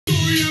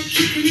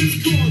Talk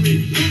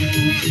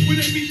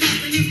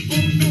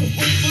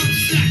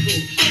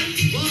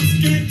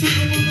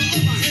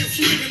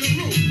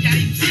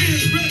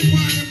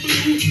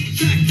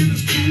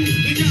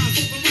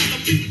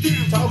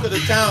of the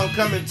town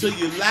coming to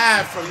you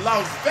live from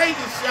Las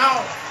Vegas,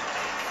 y'all.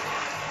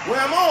 Where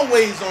I'm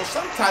always on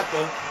some type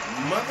of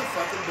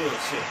motherfucking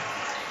bullshit.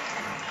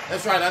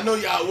 That's right. I know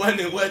y'all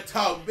wondering what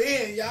Talk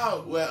been,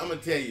 y'all. Well, I'm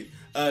gonna tell you.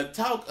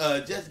 Talk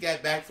just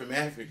got back from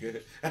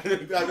Africa. I know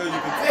you can tell.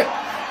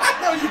 I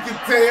know you can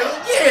tell.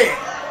 Yeah.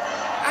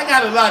 I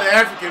got a lot of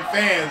African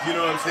fans, you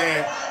know what I'm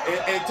saying?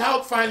 And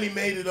Talk finally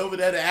made it over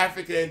there to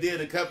Africa and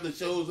did a couple of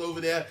shows over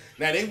there.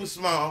 Now, they were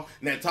small.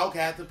 Now, Talk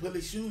had to pull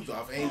his shoes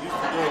off. I ain't used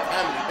to doing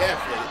comedy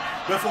barefooted.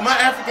 But for my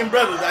African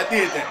brothers, I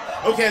did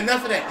that. Okay,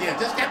 enough of that. Yeah,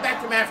 just got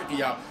back from Africa,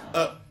 y'all.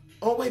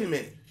 Oh, wait a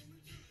minute.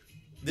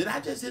 Did I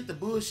just hit the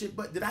bullshit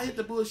button? Did I hit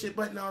the bullshit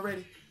button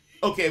already?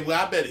 Okay, well,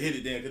 I better hit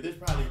it then, because this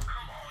probably...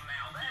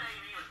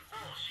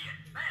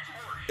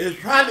 It's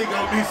probably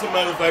going to be some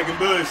motherfucking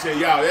bullshit,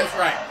 y'all. That's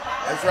right.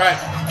 That's right.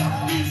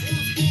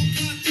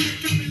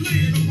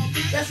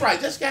 That's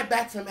right. Just got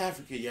back from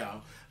Africa,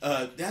 y'all.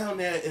 Down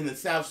there in the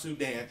South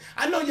Sudan.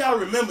 I know y'all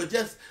remember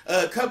just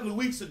a couple of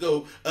weeks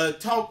ago,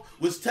 Talk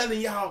was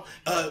telling y'all,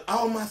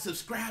 all my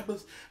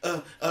subscribers,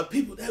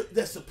 people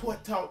that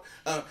support Talk,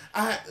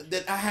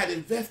 that I had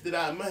invested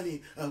our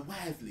money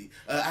wisely.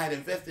 I had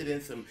invested in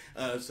some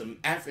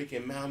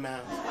African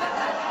mau-maus.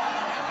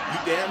 You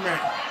damn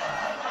right.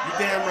 You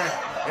damn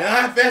right. And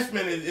our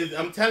investment is,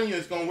 I'm telling you,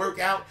 it's going to work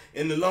out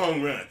in the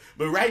long run.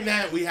 But right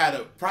now, we had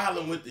a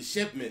problem with the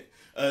shipment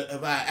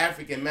of our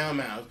African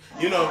mau-maus.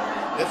 You know,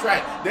 that's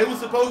right. They were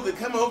supposed to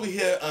come over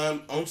here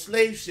on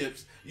slave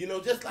ships, you know,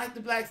 just like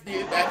the blacks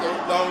did back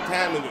a long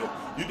time ago.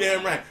 You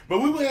damn right. But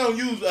we weren't going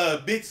to use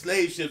big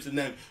slave ships and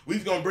them. We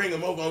was going to bring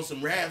them over on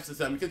some rafts or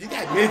something, because you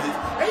got midgets.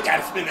 They ain't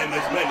got to spend that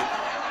much money.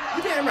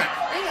 You damn right.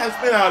 I ain't got to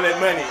spend all that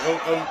money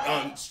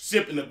on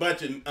shipping a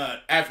bunch of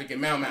African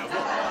mau-maus.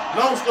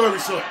 Long story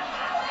short,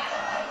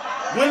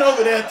 went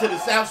over there to the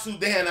South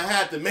Sudan. I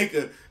had to make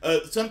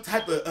some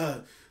type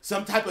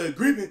of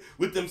agreement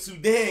with them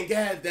Sudan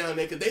guys down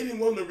there, because they didn't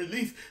want to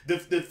release the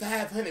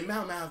 500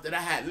 mau-maus that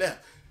I had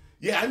left.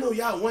 Yeah, I know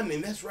y'all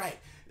wondering. That's right.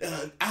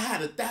 I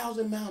had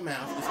 1,000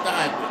 mau-maus to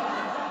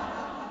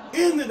start with.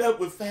 Ended up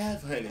with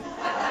 500.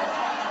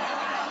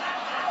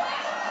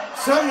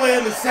 Somewhere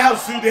in the South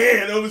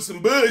Sudan over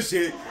some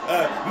bullshit,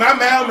 my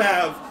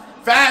mau-maus,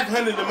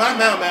 500 of my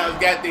mau-maus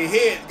got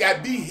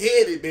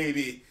beheaded,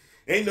 baby.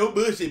 Ain't no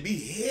bullshit,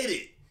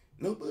 beheaded.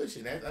 No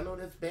bullshit. I know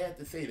that's bad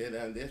to say that.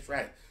 That's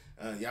right.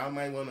 Y'all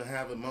might want to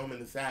have a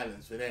moment of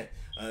silence for that.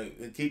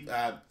 Keep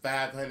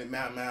 500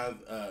 mau-maus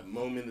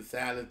moment of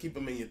silence. Keep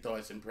them in your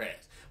thoughts and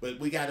prayers. But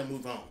we got to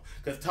move on.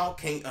 Because Talk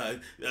can't,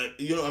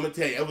 you know, I'm going to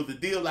tell you, it was a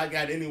deal I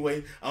got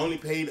anyway. I only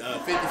paid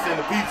 50 cents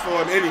a piece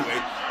for them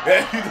anyway.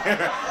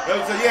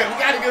 So, yeah, we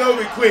got to get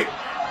over it quick.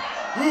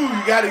 Woo,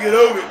 you got to get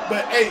over it.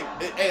 But, hey,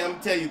 I'm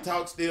going to tell you,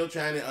 Talk still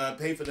trying to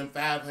pay for them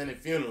 500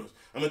 funerals.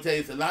 I'm going to tell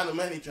you, it's a lot of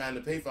money trying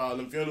to pay for all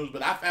them funerals,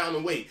 but I found a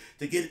way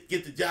to get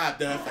the job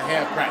done for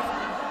half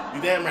price.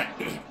 You damn right.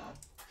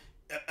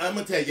 I'm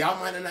going to tell you, y'all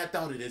might have not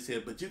thought of this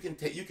here, but you can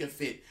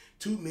fit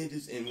 2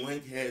 midgets in one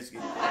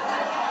casket.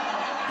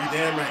 You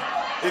damn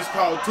right. It's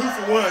called 2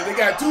 for 1. They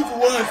got 2 for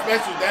 1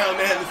 special down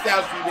there in the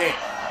South Sudan.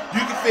 You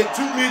can fit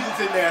 2 midgets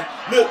in there.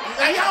 Look,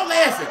 now y'all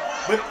laughing,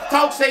 but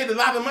Talk saved a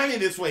lot of money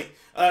this way.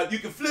 You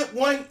can flip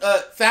one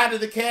side of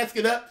the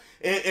casket up,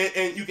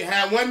 and you can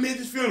have one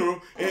midget's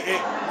funeral, and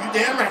you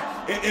damn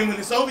right. And when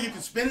it's over, you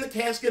can spin the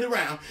casket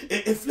around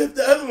and flip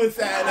the other one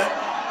side up.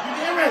 You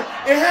damn right.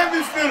 And have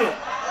his funeral.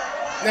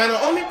 Now,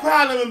 the only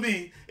problem would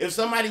be if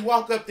somebody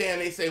walk up there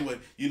and they say, well,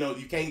 you know,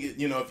 you can't get,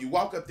 you know, if you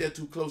walk up there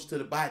too close to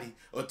the body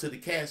or to the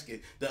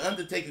casket, the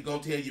undertaker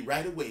gonna tell you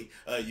right away,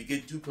 you're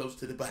getting too close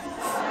to the bodies.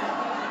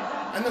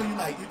 I know you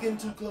like, you're getting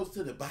too close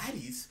to the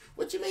bodies?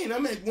 What you mean?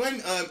 I'm at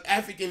one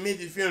African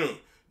midget funeral.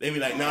 They be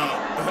like, no,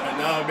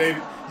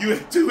 baby. You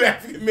at 2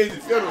 African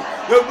midget funerals.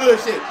 No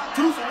bullshit.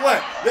 2 for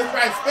 1. That's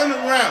right. Spin it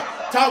around.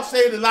 Talk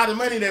saved a lot of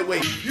money that way.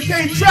 You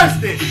can't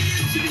trust it.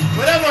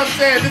 Whatever I'm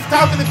saying, this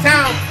Talk of the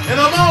town, and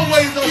I'm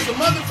always on some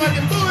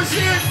motherfucking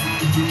bullshit.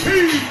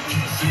 Peace.